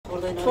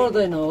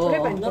छोड्दैन हो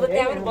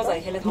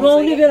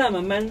पुराउने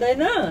बेलामा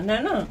मान्दैन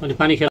नानो अनि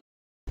पानी खेल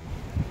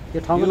यो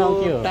ठाउँको नाम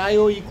के हो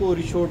टायो इको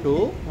रिसोर्ट हो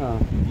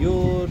यो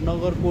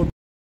नगरकोट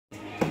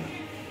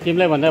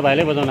तिमीलाई भन्दा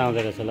भाइले बजाउन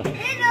आउँदै रहेछ ल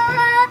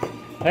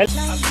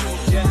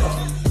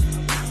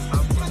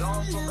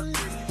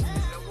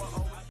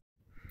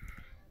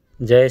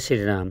जय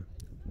श्रीराम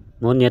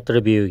म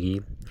नेत्रवियोगी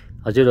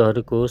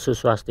हजुरहरूको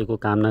सुस्वास्थ्यको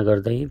कामना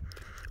गर्दै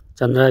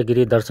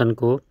चन्द्रगिरी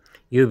दर्शनको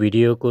यो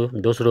भिडियोको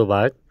दोस्रो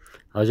भाग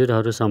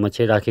हजुरहरू समक्ष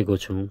राखेको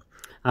छु।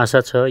 आशा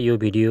छ यो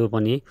भिडियो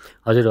पनि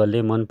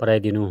हजुरहरूले मन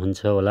पराइदिनुहुन्छ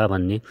होला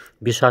भन्ने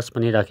विश्वास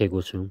पनि राखेको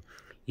छु।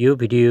 यो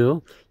भिडियो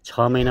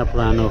 6 महिना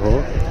पुरानो हो।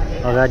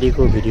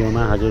 अगाडिको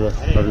भिडियोमा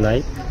हजुरहरूलाई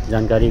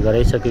जानकारी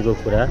गराइसकेको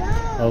कुरा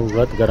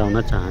अवगत गराउन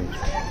चाहन्छु।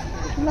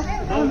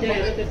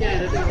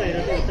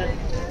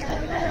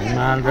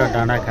 हिमाल र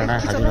डाँडाकाँडा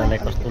हजुरहरूलाई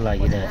कस्तो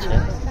लागिरहेछ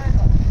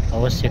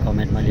अवश्य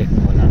कमेन्टमा लेख्नु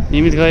होला।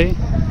 निमित गए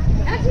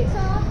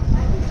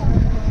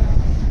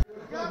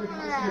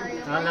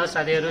हेलो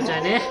साथीहरू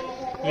चाहिने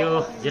यो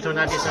जेठो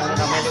नातिसँग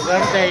रमाइलो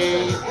गर्दै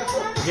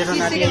जेठो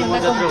नाति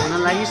मजद्रो हुन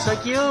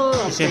लागिसक्यो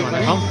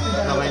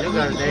रमाइलो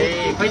गर्दै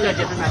खै त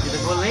जेठो नाति त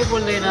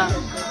बोल्दैन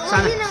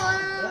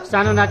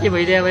सानो नाति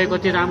भइदिए भए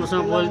कति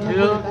राम्रोसँग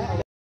बोल्थ्यो।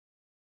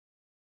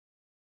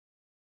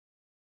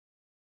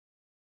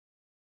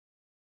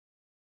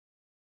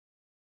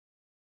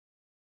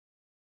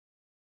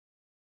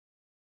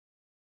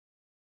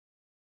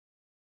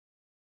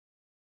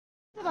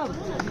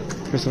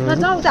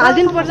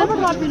 हालिदिनु पर्छ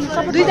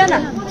दुईजना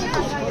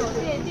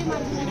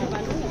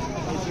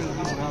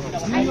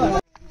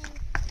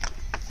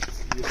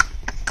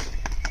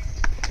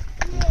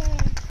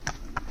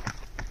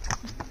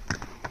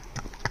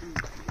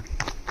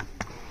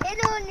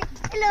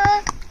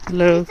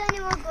हेलो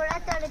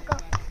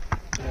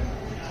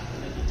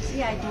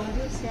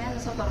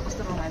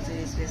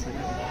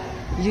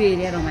यो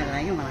एरिया रमाइलो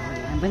लाग्यो मलाई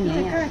पनि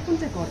कुन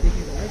चाहिँ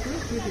घरदेखि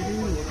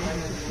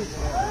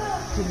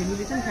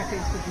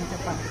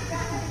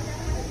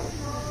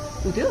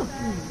उठ्यो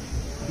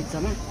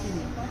बिचमा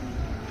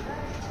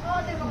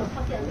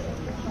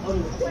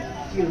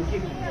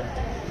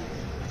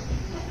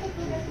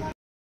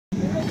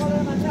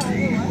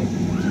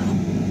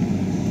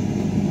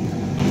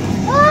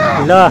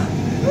ल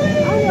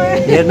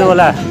हेर्नु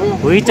होला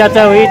हुई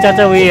चाचा हुई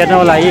हेर्नु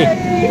होला है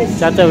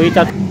चाचा हुई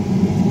चाचा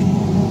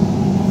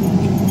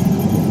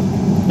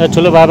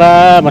ठुलो बाबा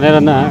भनेर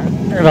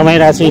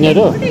रमाइरहेको छ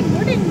यिनीहरू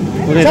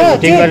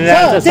भुटिङ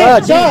गरिरहेको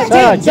छ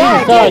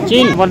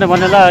सचिन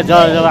भन्ने ल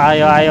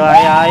आयो आयो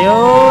आयो आयो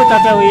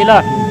चाचा उही ल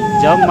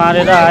झम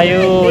मारेर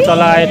आयो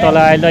तल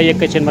आयो ल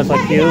एकैछिनमा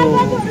सकियो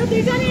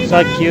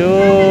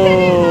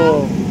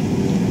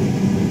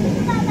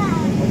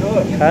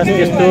खास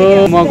त्यस्तो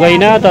म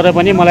गइनँ तर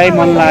पनि मलाई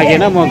मन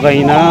लागेन म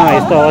गइनँ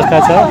यस्तो अवस्था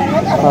छ।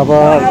 अब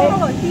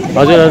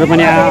हजुरहरू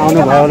पनि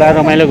आउनुभयो होला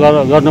रमाइलो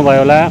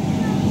गर्नुभयो होला।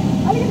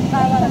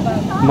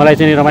 मलाई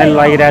चाहिँ रमाइलो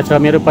लागिरहेछ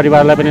मेरो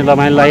परिवारलाई पनि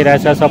रमाइलो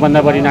लागिरहेछ सबभन्दा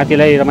बढी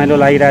नातिलाई रमाइलो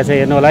लागिरहेछ।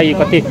 हेर्नु होला यी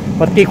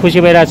कति खुसी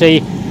भइरहेछ यी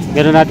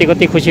मेरो नाति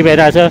कति खुसी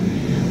भइरहेछ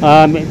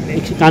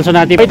कान्छो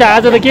नाति त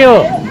आज त के हो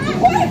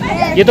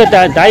यो त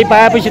दाइ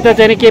पाएपछि त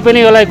चाहिँ के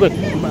पनि होला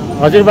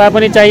हजुरबा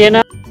पनि चाहिएन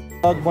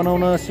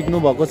बनाउन सिक्नु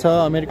भएको छ।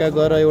 अमेरिका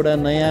गएर एउटा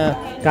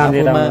नयाँ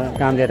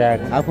काम दिएर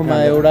आफूमा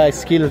एउटा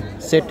स्किल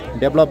सेट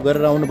डेभलप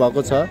गरेर आउनु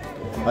भएको छ।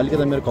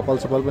 अलिकति मेरो कपाल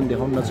सपाल पनि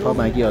देखाउनु छ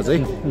बाँकी अझै।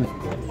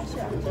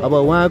 अब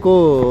उहाँको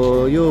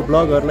यो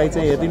ब्लगहरूलाई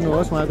चाहिँ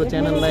हेरिदिनुहोस् उहाँको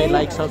च्यानललाई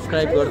लाइक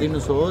सब्सक्राइब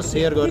गरिदिनुहोस्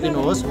सेयर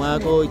गरिदिनुहोस्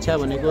उहाँको इच्छा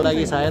भनेको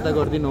लागि सहायता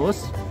गरिदिनुहोस्।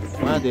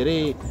 उहाँ धेरै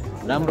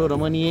राम्रो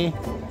रमणीय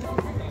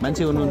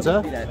मान्छे हुनुहुन्छ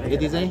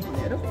यति चाहिँ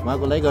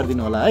उहाँको लागि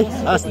गरिदिनु होला है।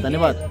 हस्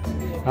धन्यवाद।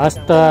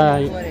 हस् त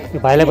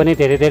भाइलाई पनि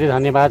धेरै धेरै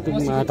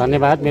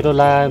धन्यवाद मेरो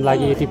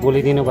लागि यति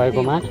बोलिदिनु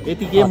भएकोमा।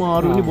 यति के म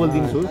अरू पनि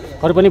बोलिदिन्छु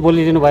अरू पनि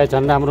बोलिदिनु भए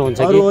झन् राम्रो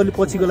हुन्छ कि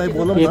पछिको लागि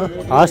बोलौँ न।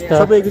 हस् त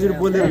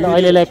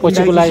अहिलेलाई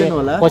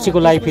पछिको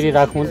लागि फेरि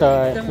राखौँ त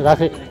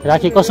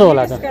राखे कसो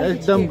होला त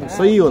एकदम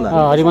सही होला।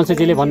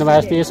 हरिवंशजीले भन्नुभयो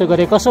जस्तै यसो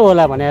गरे कसो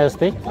होला भने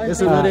जस्तै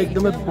यसो गरे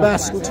एकदमै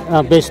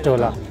बेस्ट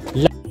होला।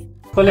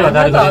 कसले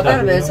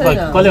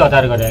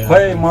हतार गरे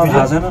खै मलाई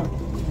थाहा छैन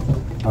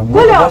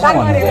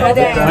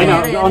होइन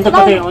अन्त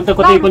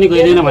कतै पनि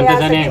गइँदैन भने त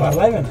जाने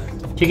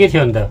ठिकै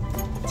थियो नि त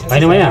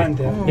होइन भैया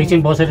एकछिन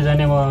बसेर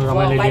जाने म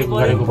रमाइलो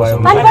गरेको भयो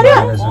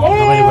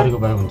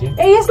हुन्थ्यो।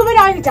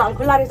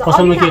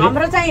 कसैमा के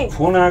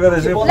फोन आएको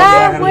रहेछ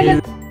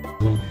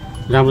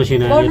राम्रो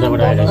सिन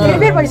यताबाट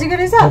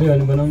आइरहेछ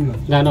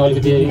गाना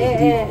अलिकति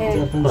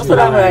कस्तो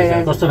राम्रो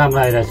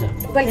आइरहेछ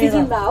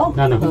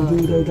गाना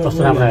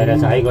कस्तो राम्रो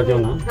आइरहेछ हाई गरिदेऊ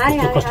न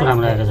कस्तो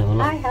राम्रो आइरहेछ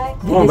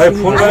भाइ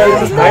फोन गरेर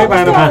थाहै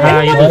पाएन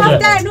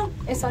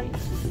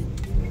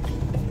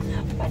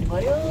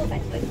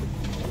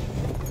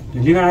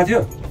लिन आएको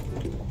थियो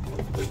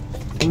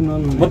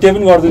म त्यही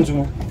पनि गरिदिन्छु म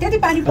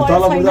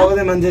तल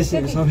बुझाउँदै मान्छे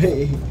सबै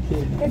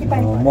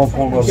म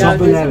फोन गर्छु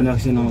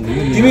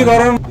तिमी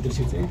गर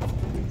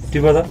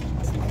टिप त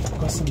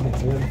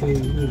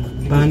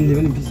पानीले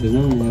पनि पिसेछ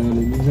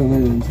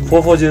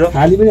 440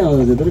 खाली पनि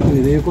आउँछ तर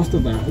किनेर यो कस्तो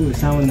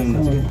सामान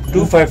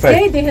 255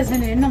 त्यही देखेछ नि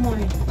हेर्न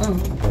मैले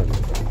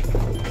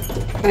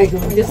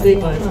त्यस्तै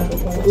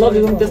लभी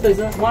पनि त्यस्तै छ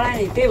मलाई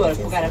नि त्यही भएर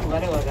फुकाएर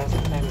गरेर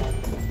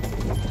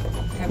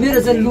मेरो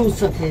चाहिँ लुज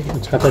छ फेरि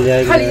छाता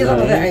ल्याएको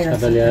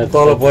छाता ल्याएर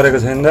तल परेको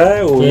छैन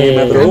उनी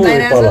मात्र हो तल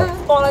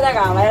तल त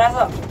घाम आइरहेछ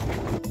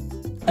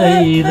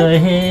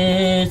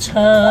रहेछ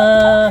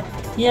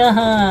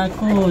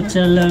यहाँको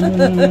चलन अब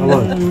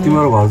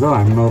तिम्रो घर जाऊ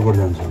हामी नगरकोट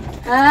जान्छौँ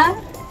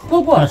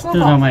कस्तो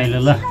रमाइलो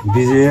ल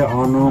विजय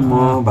अनु म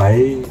भाइ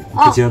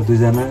टिचर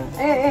दुईजना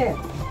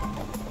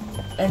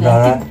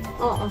दादा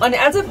अनि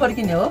आजै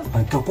फर्किने हो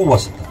अनि त्यो को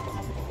बस्छ त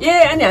ए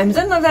अनि हामी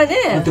चाहिँ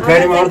नजाने त्यो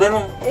गाडीमा आउँदैन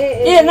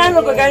ए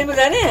नानुको गाडीमा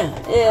जाने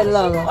ए ल ल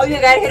अब यो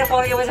गाडी खेर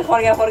फर्केपछि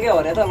फर्क्यो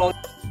भने त ल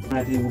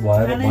माथि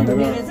भएर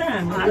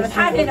भनेर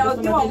थाहा छैन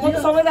अब त्यो म त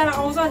सबैजना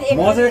आउँछ नि म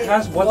चाहिँ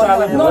खास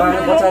बच्चालाई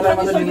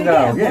मात्रै लिन गएको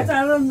हो कि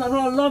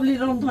लभली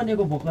रम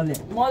थनेको भोकले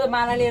म त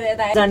माला लिएर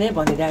यता जाने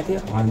भनिरहेको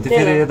थियो अनि त्यो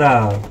फेरि यता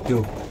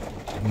त्यो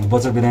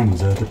बच्चा बिरामी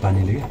हुन्छ त्यो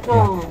पानीले कि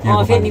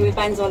फेरि निमी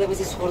पानी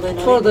चलेपछि छोड्दैन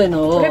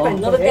हो न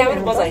त त्यहाँ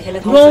पनि बच्चाहरू खेल्ने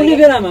नुहाउने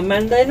बेलामा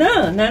मान्दैन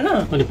नानो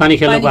अनि पानी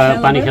खेल्न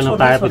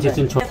पाएपछि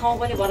चाहिँ ठाउँ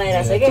पनि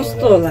बनाइरहेछ कि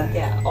कस्तो होला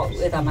त्यहाँ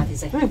यता माथि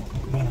चाहिँ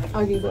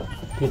अघिको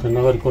त्यो त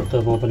नगरकोट त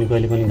म पनि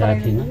कहिले पनि गएको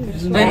थिइनँ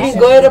हामी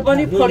गएर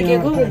पनि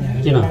फर्केको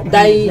किन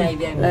दाइ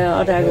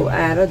अटाएको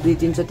आएर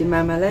 2-3 चोटि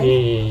मामालाई ए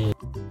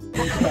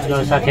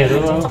साथीहरू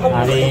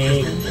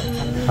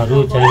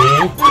हामीहरू चाहिँ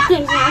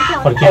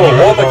फर्किने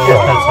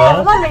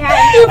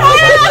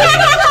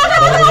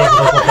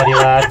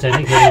परिवार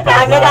चाहिँ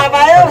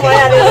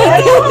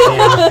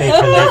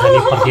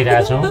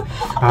फर्किरहेछौँ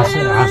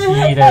हाँस्नु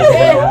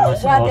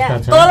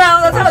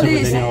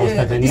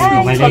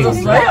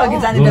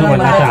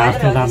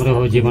राम्रो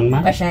हो जीवनमा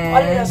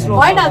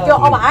होइन त्यो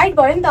अब हाइट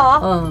भयो नि त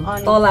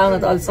तल आउन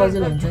त अलिक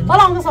सजिलो हुन्छ तल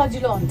आउन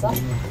सजिलो हुन्छ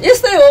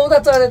यस्तै हो उता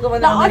चढेको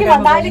भने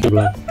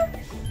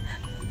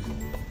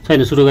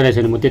छैन सुरु गरेको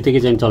छैन म त्यतिकै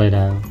चाहिँ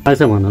चलाइरहेको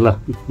आएछ भन ल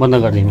बन्द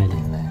गरिदिएँ मैले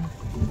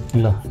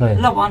ल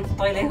ल भन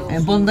तैले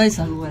बन्दैछ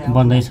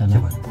बन्दैछ ल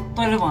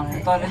तैले भन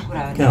तैले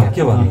कुरा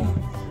के भन्नु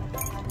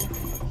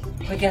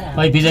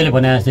खै विजयले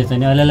भने जस्तै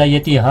चाहिँ अहिलेलाई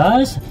यति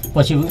हाँस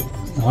पछि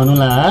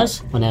हनुला हाँस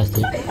भने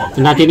जस्तै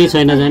नाति नै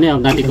छैन जाने अब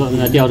नातिको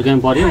नाति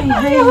अर्कैमा पर्यो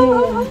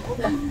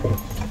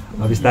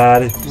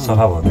बिस्तारै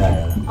सफा भन्दै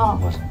आएर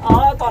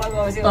तल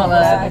गएपछि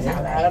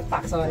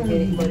पाक्छ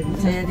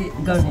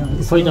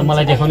खोइ त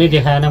मलाई देखाउनै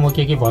देखाएन म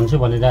के भन्छु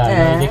भनेर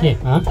देखेँ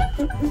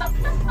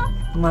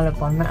मलाई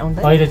भन्न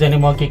आउँदैन अहिले चाहिँ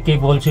म के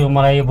बोल्छु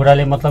मलाई यो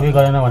बुढाले मतलबै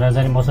गरेन भनेर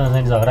चाहिँ मसँग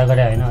चाहिँ झगडा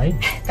गरे होइन है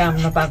काम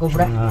नपाएको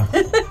बुढा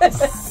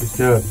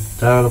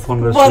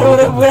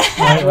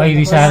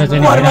रिसाएर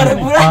चाहिँ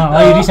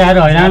रिसाएर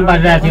हैरान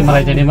पारिरहेको थियो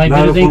मलाई चाहिँ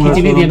मेरो चाहिँ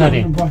खिचिनै दिएन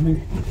अरे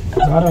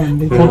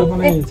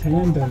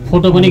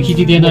फोटो पनि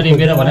खिचिदिएन अरे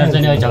मेरो भनेर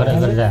चाहिँ अहिले झगडा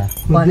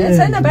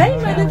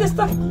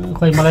गरिरहेको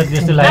खोइ मलाई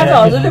त्यस्तो लाग्यो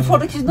हजुरले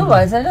फोटो खिच्नु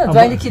भएछ हैन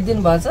जहिले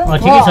खिच्दिनु भएछ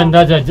ठिकै छ नि त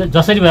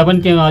जसरी भए पनि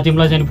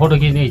तिमीलाई चाहिँ फोटो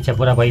खिच्ने इच्छा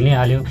पुरा भइ नै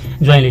हाल्यो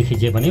ज्वाइँले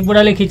खिचे भने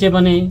बुढाले खिचे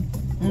भने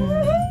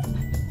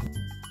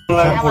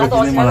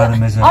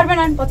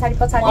पछाडि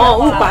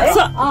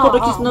फोटो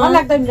खिच्नु मन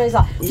लाग्दैन रहेछ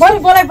मैले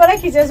बोलाइ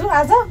खिचेछु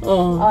आज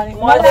अनि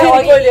मन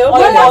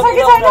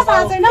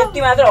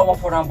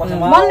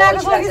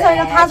लागेको छ कि छैन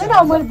थाहा छैन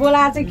मैले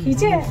बोलाएर चाहिँ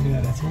खिचेँ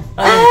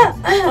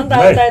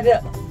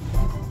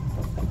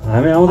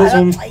हामी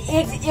आउँदैछौँ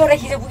एउटा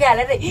खिचे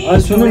पुगिहाल्यो रे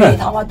सुन्नु न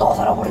ठाउँमा 10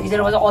 वटा फोटो खिचेर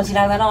बस्दा अल्छी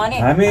लाग्दैन भने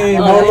हामी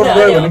नगरकोट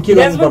गयो भने के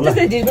गर्नु पर्ला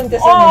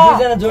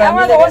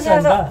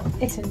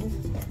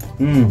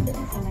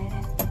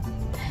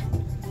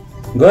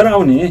गएर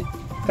आउने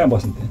कहाँ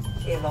बस्नु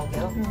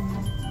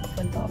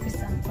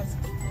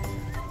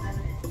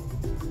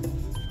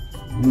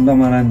ल म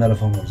नानीलाई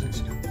फोन गर्छु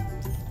एकछिन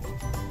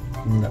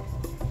ल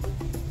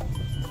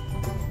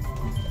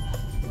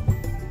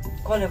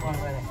कसले फोन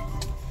गरे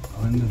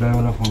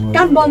ड्राइभरलाई फोन गर्छु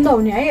काम बन्द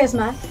हुने है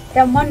यसमा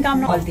त्यहाँ मन काम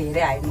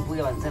धेरै हाइदिनु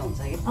पुग्यो भने चाहिँ हुन्छ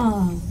कि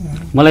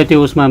मलाई त्यो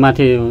उसमा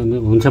माथि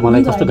हुन्छ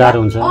मलाई कस्तो गाह्रो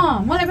हुन्छ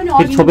मलाई पनि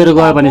फेरि छोपेर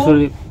गयो भने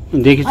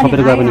सुरुदेखि छोपेर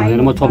गयो भने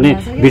हुँदैन म छोप्ने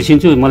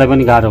बिर्सिन्छु मलाई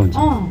पनि गाह्रो हुन्छ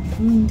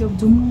त्यो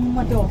झुम्म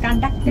त्यो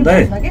कान्टाक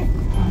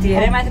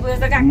धेरै माथि पुगेछ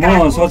त म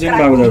सचिन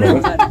बाबु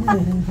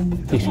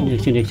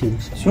एकछिन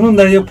सुन्नु न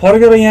यो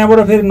फर्केर यहाँबाट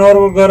फेरि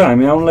नगरकोट गएर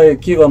हामी आउनलाई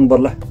के गर्नु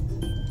पर्ला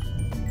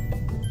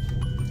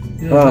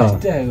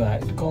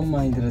कम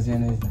आइदिएर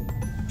चाहिँ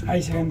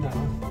आइसक्यो नि त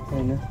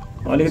होइन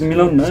अलिकति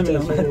मिलाउनु न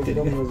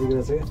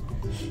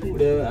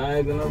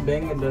आएको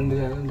ब्याङ्कमा डन्डी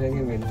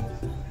ब्याङ्कै भेट्नु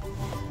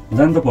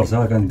जानु त पर्छ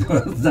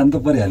जानु त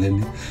परिहाल्यो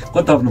नि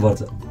कति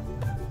थप्नुपर्छ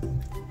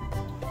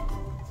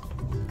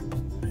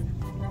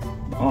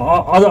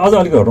अझ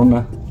अलिक हटाउनु न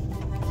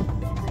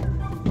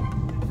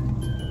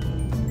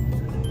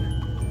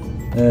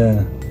ए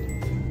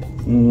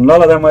ल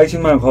दा म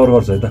एकछिनमा खबर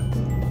गर्छु है त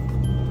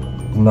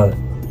ल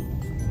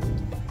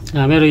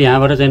हामीहरू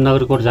यहाँबाट चाहिँ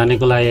नगरकोट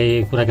जानेको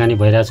लागि कुराकानी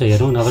भइरहेछ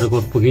हेरौँ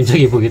नगरकोट पुगिन्छ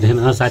कि पुगिँदैन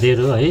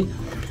साथीहरू है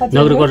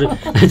नगरकोट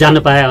जान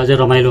पाए अझै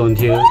रमाइलो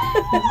हुन्थ्यो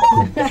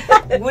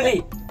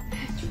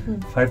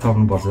 5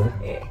 थप्नुपर्छ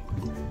रे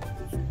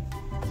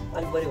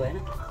अलिक बढी भएन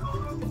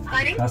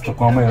खास त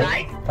कमै हो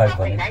 5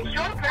 भने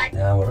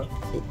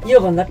यहाँबाट यो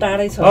भन्दा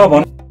टाढै छ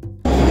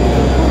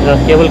र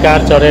केबल कार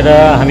चढेर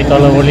हामी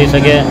तल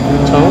ओर्लिसकेका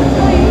छौँ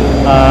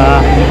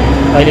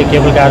अहिले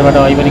केबल कारबाट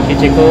अहिले पनि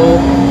खिचेको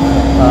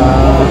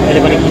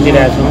अहिले पनि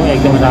खिचिरहेको छौँ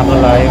एकदम राम्रो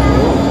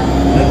लाग्यो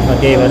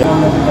त्यही भएर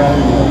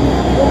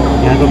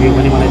यहाँको भ्यू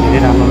पनि मलाई धेरै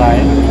राम्रो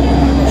लाग्यो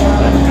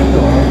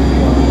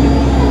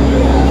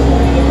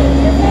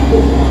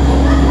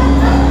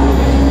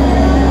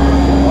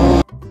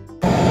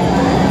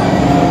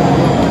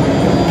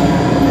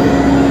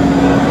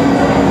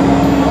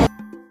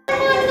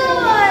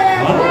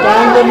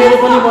कान त मेरो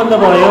पनि बन्द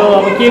भयो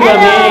अब के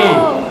गर्ने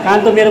कान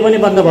त मेरो पनि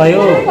बन्द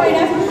भयो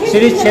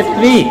श्री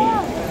छेत्री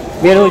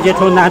मेरो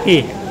जेठो नाति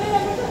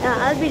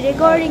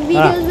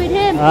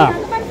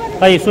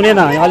खै सुनेन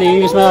अलि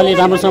इङ्ग्लिसमा अलि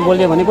राम्रोसँग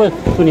बोल्यो भने पो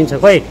सुनिन्छ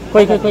खोइ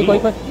खोइ खोइ खोइ खोइ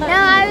खोइ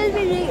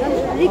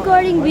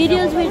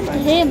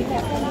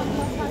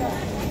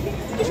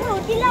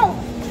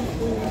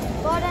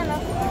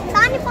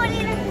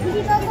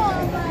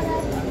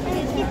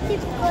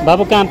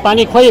बाबु कहाँ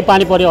पानी खोइ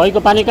पानी पर्यो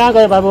अहिलेको पानी कहाँ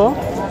गयो बाबु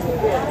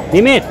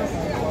निमित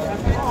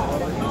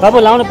बाबु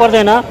लाउनु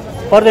पर्दैन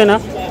पर्दैन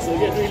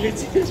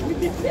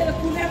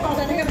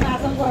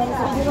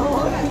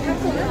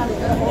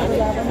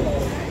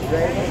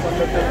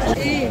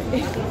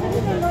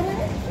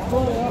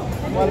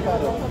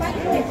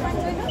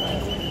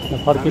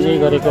फर्किँदै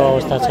गरेको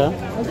अवस्था छ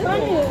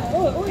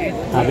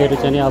हामीहरू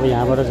चाहिँ अब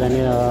यहाँबाट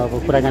चाहिँ अब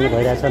कुराकानी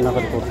भइरहेछ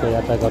नगरकोटको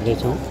यात्रा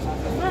गर्दैछौँ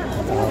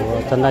अब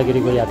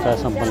चन्द्रगिरीको यात्रा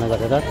सम्पन्न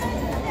गरेर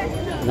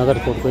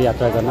नगरकोटको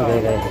यात्रा गर्न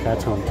गइरहेका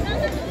छौँ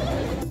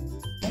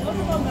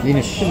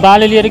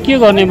बाले लिएर के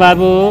गर्ने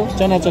बाबु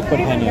चना चटपट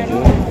खाने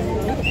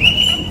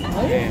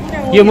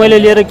यो मैले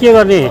लिएर के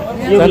गर्ने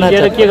यो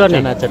लिएर के गर्ने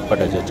चना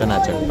चटपट हजुर चना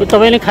चटपट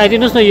तपाईँले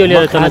खाइदिनुहोस् न यो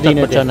लिएर चना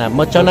चटपट चना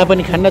म चना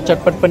पनि खान्न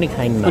चटपट पनि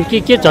खाइन्न अनि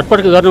के झटपट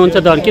गर्नुहुन्छ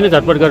त किन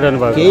झटपट गरिरहनु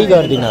भयो केही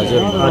गर्दिनँ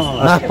हजुर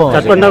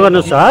झटपट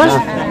नगर्नुहोस् हस्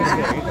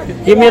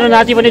यो मेरो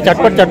नाति पनि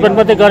झटपट झटपट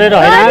मात्रै गरेर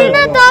होइन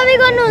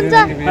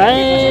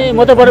ए म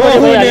त बराबर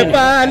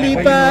नेपाली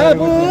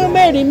बाबु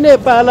मेरी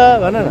नेपाल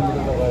भन न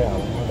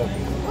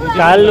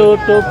कालो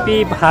टोपी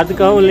भात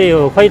गाउँले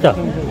हो खै त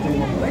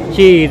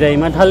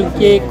चिरैमा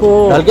ढल्किएको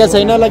ढल्किया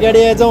छैन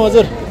लगाडी जाउँ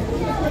हजुर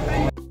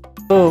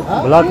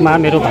ब्लगमा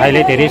मेरो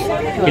भाइले धेरै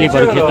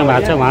क्लिपहरू खिच्नु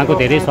भएको छ उहाँको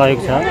धेरै सहयोग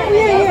छ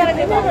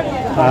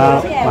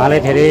उहाँलाई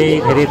धेरै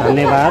धेरै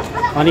धन्यवाद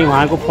अनि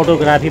उहाँको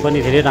फोटोग्राफी पनि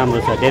धेरै राम्रो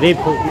छ धेरै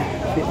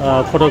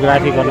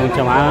फोटोग्राफी गर्नुहुन्छ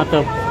उहाँ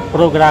त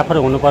फोटोग्राफर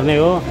हुनुपर्ने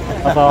हो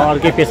अब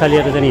अर्कै पेसा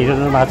लिएर चाहिँ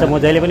हिँडिरहनु भएको छ म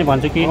जहिले पनि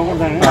भन्छु कि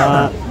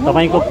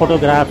तपाईँको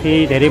फोटोग्राफी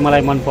धेरै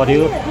मलाई मन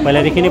पर्यो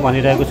पहिलादेखि नै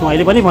भनिरहेको छु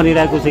अहिले पनि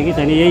भनिरहेको छु कि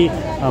चाहिँ यही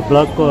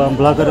ब्लग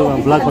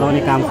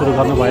बनाउने काम सुरु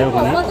गर्नुभयो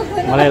भने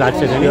मलाई लाग्छ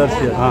चाहिँ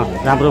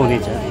राम्रो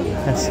हुनेछ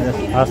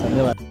हस्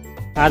धन्यवाद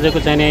आजको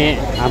चाहिँ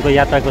हाम्रो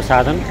यात्राको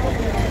साधन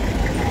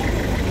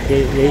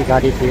यही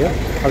गाडी थियो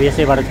अब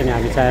यसैबाट चाहिँ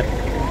हामी सायद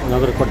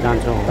नगरकोट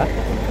जान्छौँ होला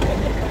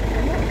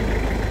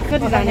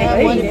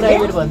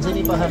प्राइभेट भन्छ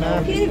नि पखाना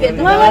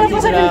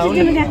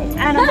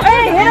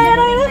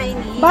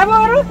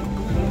बाबुहरू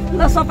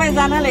ल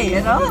सबैजनाले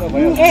हेर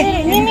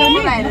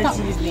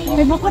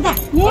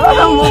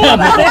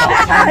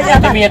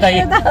तिमी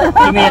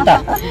यता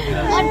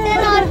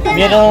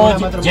मेरो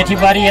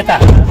जेठीबारी यता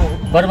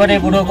बडबडे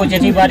बुढोको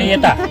जेठीबारी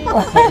यता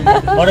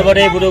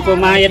बडबडे बुढोको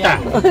मा यता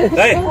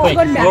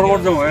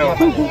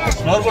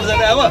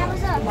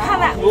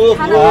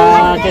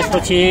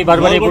त्यसपछि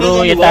बडबडे बुढो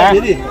यता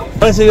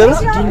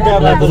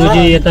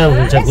गुरुजी यता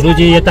हुन्छ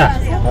गुरुजी यता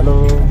हेलो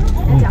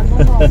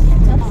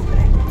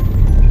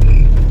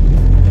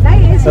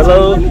हेलो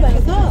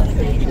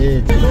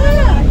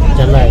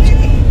लागिरहेछ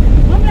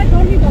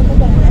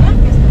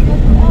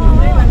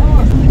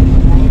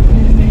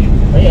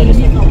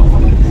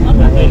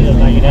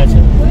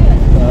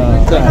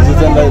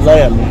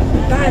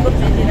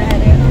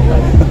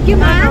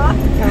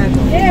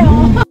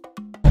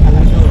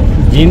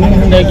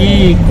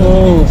जिन्दगीको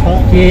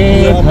के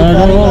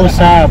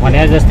भरोसा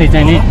भने जस्तै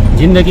चाहिँ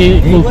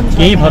जिन्दगीको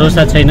केही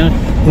भरोसा छैन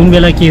कुन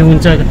बेला के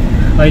हुन्छ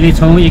अहिले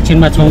छौँ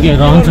एकछिनमा छौँ कि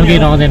रहन्छौँ कि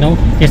रहँदैनौँ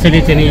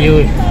त्यसैले चाहिँ यो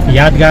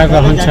यादगार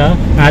रहन्छ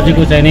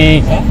आजको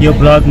चाहिँ यो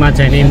ब्लगमा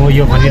चाहिँ म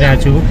यो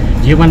भनिरहेको छु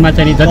जीवनमा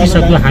चाहिँ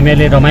जतिसक्दो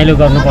हामीहरूले रमाइलो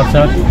गर्नुपर्छ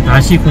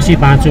हाँसी खुसी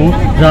बाँचौँ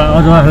र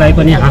अरूहरूलाई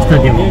पनि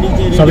हाँस्न दिउँ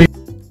सबै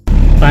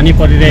पानी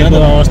परिरहेको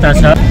अवस्था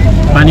छ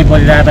पानी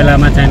परिरहेको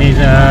बेलामा चाहिँ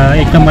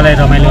एकदम मलाई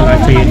रमाइलो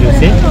लाग्छ यो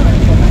दृश्य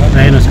र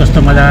हेर्नुहोस् कस्तो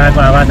मजाको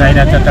आवाज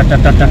आइरहेको छ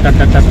टट टट टट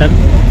टट टट टट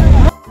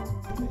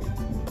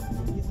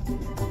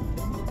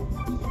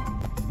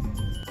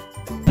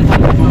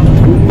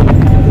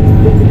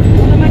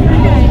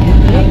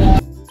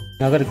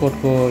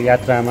नगरकोटको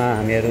यात्रामा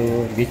हामीहरू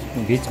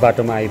बिच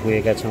बाटोमा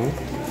आइपुगेका छौँ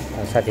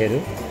साथीहरू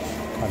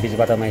बिच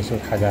बाटोमा यसो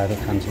खाजाहरू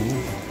खान्छौँ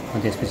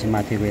अनि त्यसपछि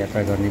माथिको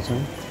यात्रा गर्नेछौँ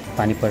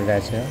पानी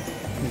परिरहेछ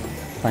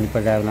पानी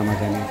परिरहेको बेलामा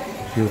चाहिँ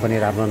भ्यू पनि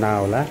राम्रो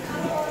नहोला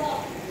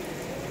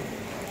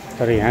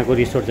तर यहाँको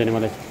रिसोर्ट चाहिँ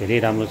मलाई धेरै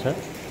राम्रो छ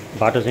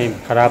बाटो चाहिँ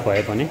खराब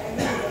भए पनि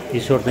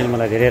रिसोर्ट चाहिँ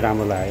मलाई धेरै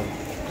राम्रो लाग्यो।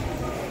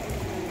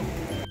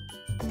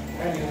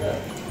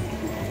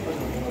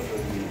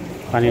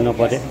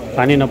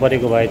 पानी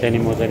नपरेको भए चाहिँ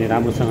म चाहिँ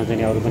राम्रोसँग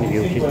चाहिँ अरू पनि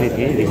भ्यू खिच्ने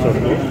थिएँ।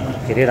 रिसोर्टको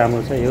धेरै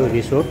राम्रो छ यो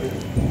रिसोर्ट,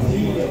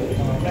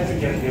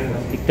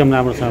 एकदम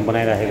राम्रोसँग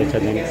बनाइराखेको छ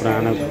चाहिँ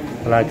पुरानो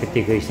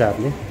कलाकृतिको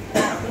हिसाबले।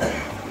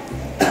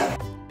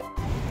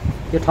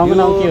 यो ठाउँको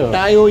नाम के हो?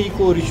 टायो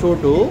इको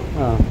रिसोर्ट हो।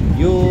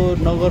 यो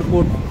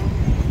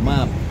नगरकोटमा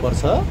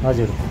पर्छ।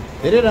 हजुर,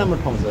 धेरै राम्रो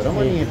ठाउँ छ,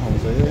 रमणीय ठाउँ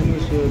छ। यो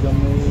हेर्नुहोस्, यो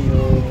जम्मै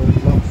यो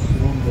लक्स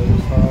रुमहरू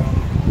छ,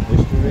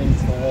 रेस्टुरेन्ट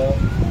छ,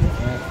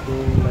 यहाँको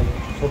लाइक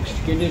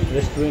सोफिस्टिकेटेड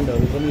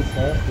रेस्टुरेन्टहरू पनि छ,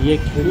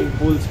 एक स्विमिङ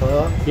पुल छ।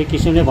 एक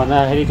किसिमले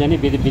भन्दाखेरि चाहिँ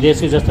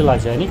विदेशी जस्तो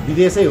लाग्छ है नि?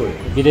 विदेशै हो,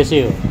 विदेशै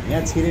हो।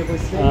 यहाँ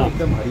छिरेपछि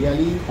एकदम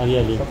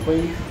हरियाली सबै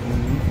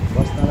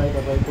बस्नलाई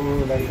तपाईँको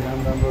लाइक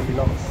राम्रो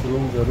डिलक्स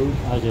रुम्सहरू।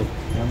 हजुर,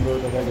 राम्रो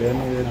तपाईँको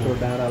हेर्नु यत्रो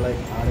डाँडालाई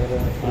छाडेर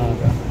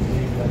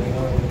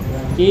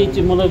के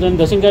चाहिँ मलाई चाहिँ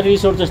दक्षिणकाली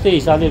रिसोर्ट जस्तै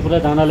हिसाबले पुरा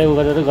डाँडालाई उ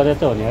गरेर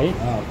त हो नि है?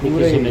 एक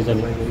किसिमले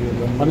चाहिँ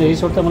अनि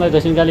रिसोर्ट त मलाई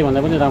दक्षिणकाली भन्दा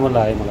पनि राम्रो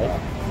लाग्यो मलाई।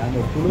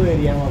 हाम्रो ठुलो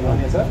एरियामा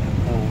बनेछ,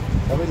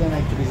 सबैजना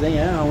एक्चुली चाहिँ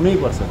यहाँ आउनै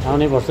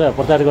पर्छ।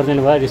 प्रचार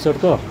गरिदिनु भयो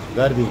रिसोर्टको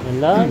गरिदिनु।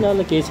 ल ल ल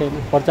केही छैन,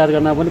 प्रचार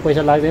गर्न पनि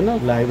पैसा लाग्दैन,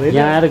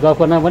 यहाँ आएर गफ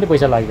गर्न पनि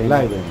पैसा लाग्दैन।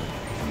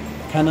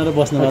 खाना र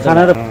बस्न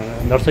खाना र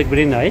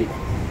दर्शकवृन्द है,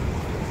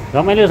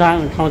 रमाइलो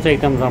ठाउँ छ,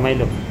 एकदम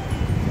रमाइलो,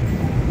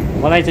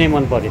 मलाई चाहिँ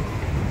मन पर्यो।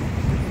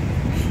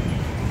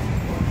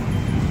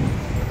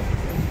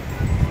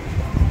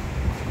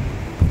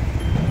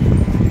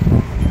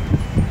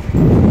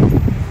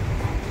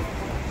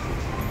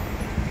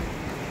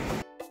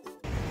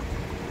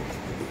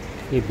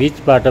 यो बिच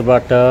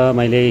बाटोबाट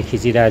मैले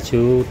खिचिरहेको छु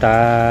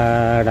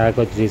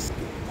टाढाको दृश्य।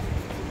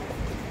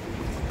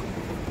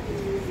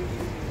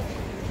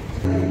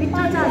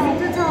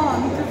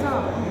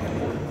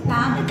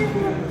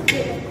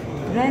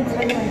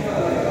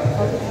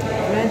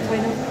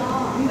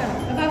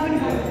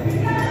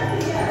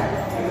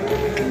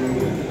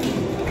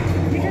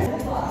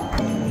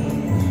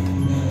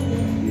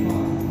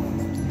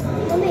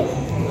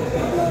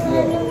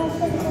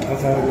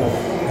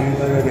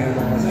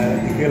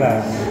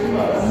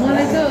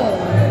 मलाई त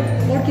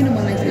पर्किनु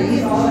बनाएको थियो कि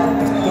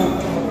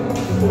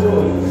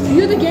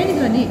यो त ज्ञानी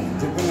छ नि,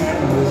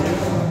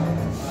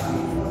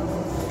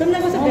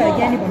 तिमीलाई कसो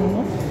ज्ञानी भन्नु म?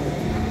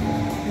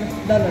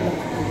 ल ल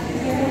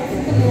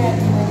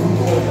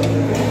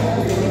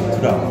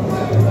ल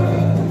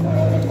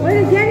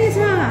अहिले ज्ञानी छ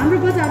हाम्रो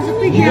बच्चाहरू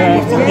सबै ज्ञानी,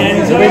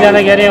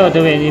 सबैजना ज्ञानै हो,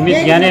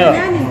 ज्ञानै हो।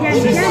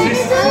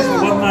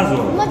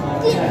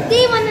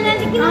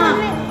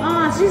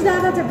 श्रीज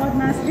दादा चाहिँ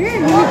बदमास रे,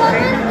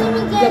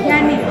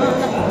 ज्ञानी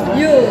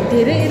यो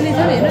धेरै यसले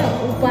चाहिँ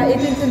होइन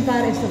एटेन्सन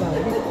पाएर यस्तो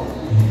भयो कि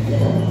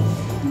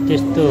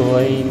त्यस्तो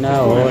होइन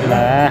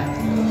होला,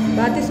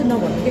 बा त्यसो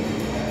नभन्नु कि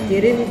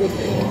धेरै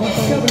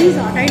प्लिज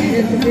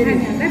हटाइदिनु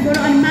बरु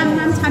अनि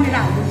माम छानेर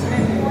हालिदिन्छु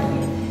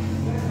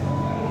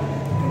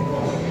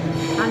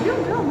हाल्यो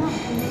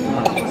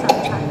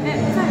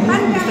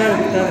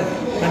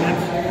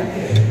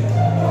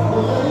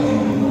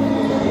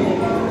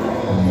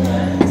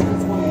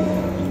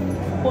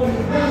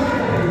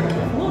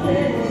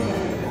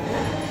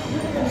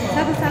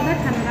सादा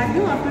खाना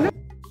राख्दिउँ अर्को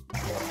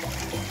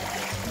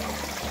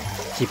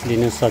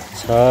चिप्लिन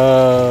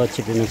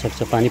सक्छ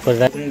पानी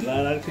परिरहेको।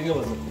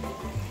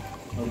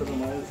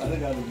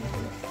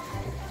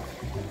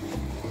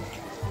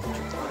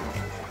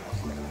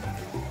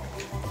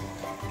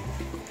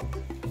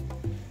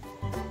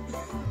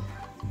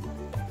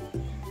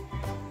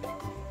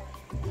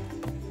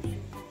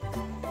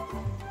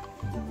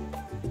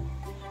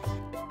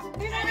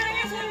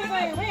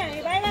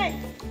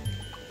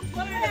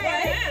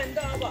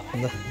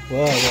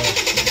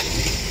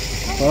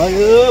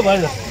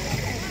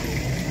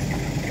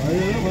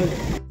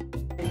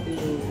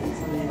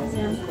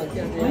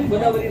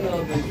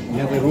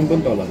 यहाँ त रुम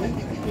पनि तल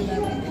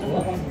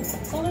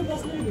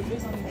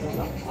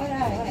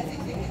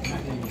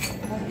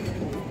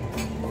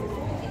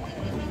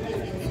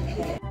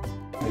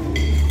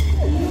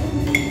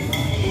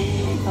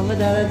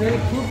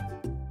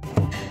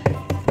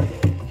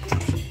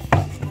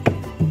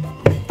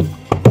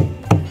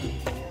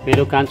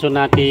मेरो कान्छो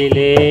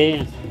नातिले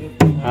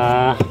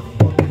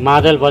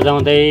मादल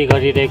बजाउँदै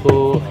गरिरहेको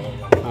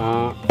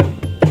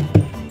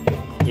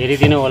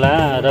हेरिदिनु होला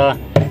र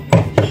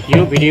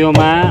यो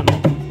भिडियोमा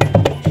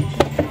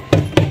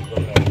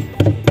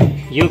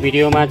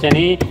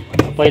चाहिँ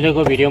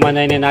पहिलेको भिडियोमा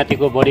चाहिँ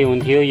नातिको बढी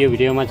हुन्थ्यो, यो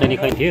भिडियोमा चाहिँ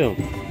खै थियो।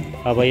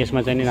 अब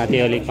यसमा चाहिँ नाति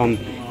अलिक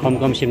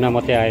कम सिममा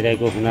मात्रै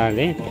आइरहेको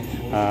हुनाले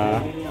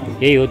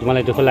यही हो,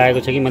 मलाई दुःख लागेको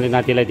छ कि मैले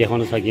नातिलाई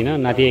देखाउन सकिनँ।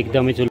 नाति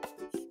एकदमै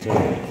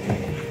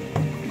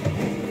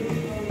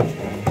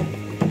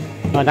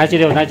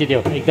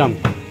नाचिदेऊ एकदम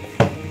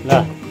ल।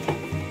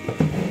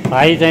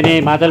 भाइ चाहिँ नि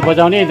मादल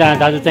बजाउने,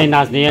 दाजु चाहिँ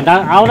नाच्ने।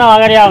 आउन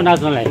अगाडि आऊ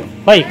नाच्नलाई।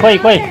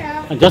 खोइ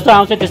जस्तो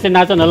आउँछ त्यस्तै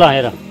नाच न ल।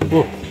 हेर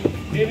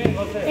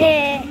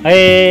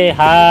ए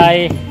हाई,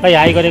 खै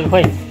हाई गरेको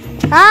खोइ।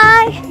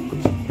 हाई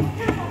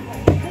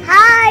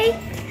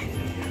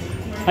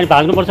अनि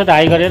भाग्नुपर्छ त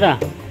हाई गरेर।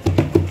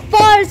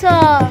 पर्छ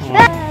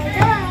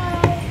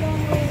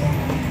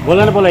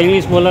बोल न बोल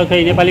इङ्ग्लिस बोल खै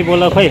नेपाली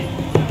बोल खै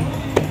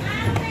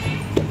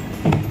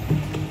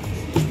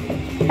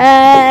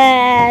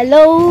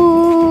हेलो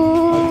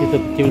त्यो त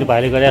तिमीले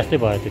भाइले गरे जस्तै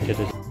भयो त्यो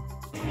त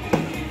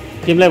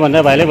तिमीलाई भन्दा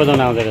भाइले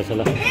बजाउन आउँदो रहेछ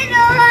ल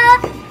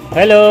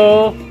हेलो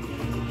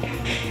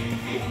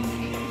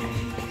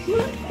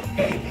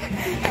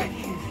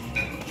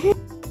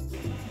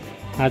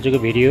आजको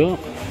भिडियो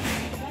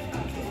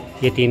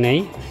यति नै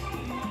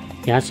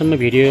यहाँसम्म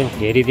भिडियो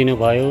हेरिदिनु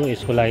भयो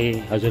यसको लागि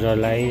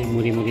हजुरहरूलाई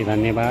मुरी मुरी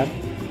धन्यवाद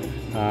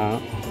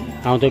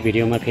आउँदो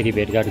भिडियोमा फेरि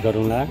भेटघाट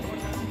गरौँला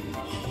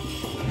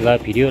ल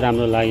भिडियो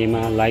राम्रो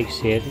लागेमा लाइक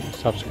सेयर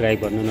सब्सक्राइब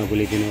गर्न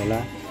नभुलिदिनु होला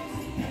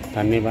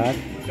धन्यवाद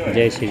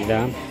जय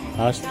श्रीराम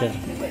हस्त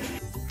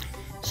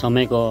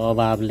समयको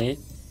अभावले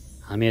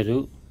हामीहरू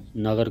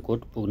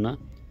नगरकोट पुग्न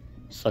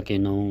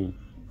सकेनौँ।